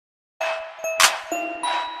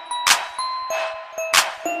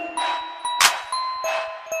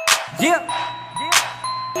Yeah.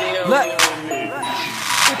 Look.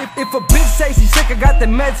 If a bitch say she sick, I got the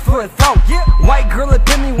meds for a throat. White girl up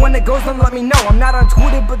in me when it goes, don't let me know. I'm not on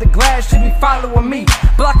Twitter, but the glass should be following me.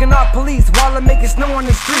 Blocking off police while I'm making snow on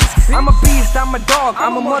the streets. I'm a beast, I'm a dog,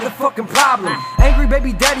 I'm a motherfucking problem. Angry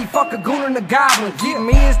baby daddy, fuck a goon and a goblin. Get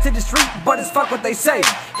me into the street, but it's fuck what they say.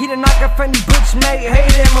 He done knock off any bitch, mate,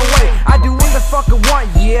 hate him away. I do what the fuck I want,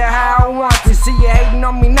 yeah, how I want to. See you hating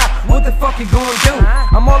on me now, what the fuck you gonna do?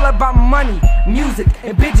 I'm all about money, music,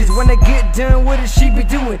 and bitches. When I get done with it, she be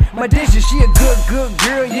doing my dishes. She a good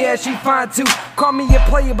girl, yeah, she fine too. Call me a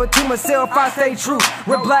player, but to myself I stay true.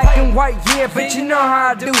 We're black and white, yeah, bitch, you know how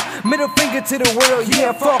I do. Middle finger to the world,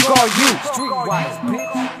 yeah, fuck all you. Streetwyze, bitch.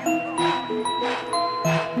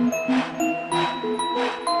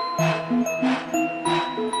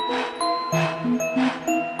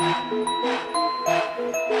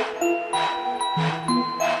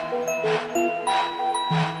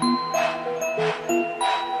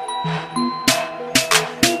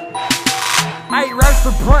 I eat rice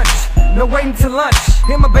for brunch, no waiting till lunch.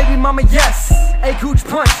 Hit my baby mama, yes, a cooch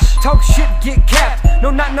punch. Talk shit, get capped, no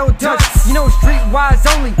not no dunce. You know Streetwyze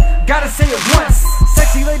only, gotta say it once.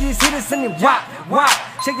 Sexy ladies hit us and it wop, wop.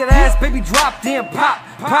 Shake that ass, baby, drop, then pop,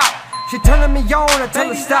 pop. She turning me on, I tell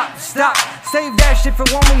her stop, stop. Save that shit for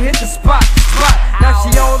when we hit the spot, spot. Now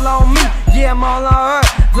she all on me, yeah, I'm all on her.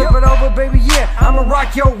 Flip it over, baby, yeah, I'ma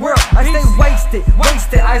rock your world. I stay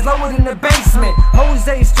wasted, eyes lower than the basement.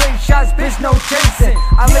 Jose, straight shots, bitch, no chasing.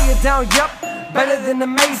 I lay it down, yup, better than the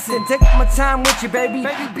Mason. Take my time with you, baby,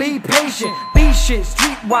 be patient. Be shit,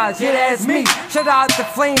 Streetwyze, yeah, that's me. Shut out the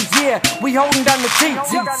flames, yeah, we holding down the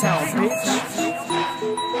T-Town, bitch.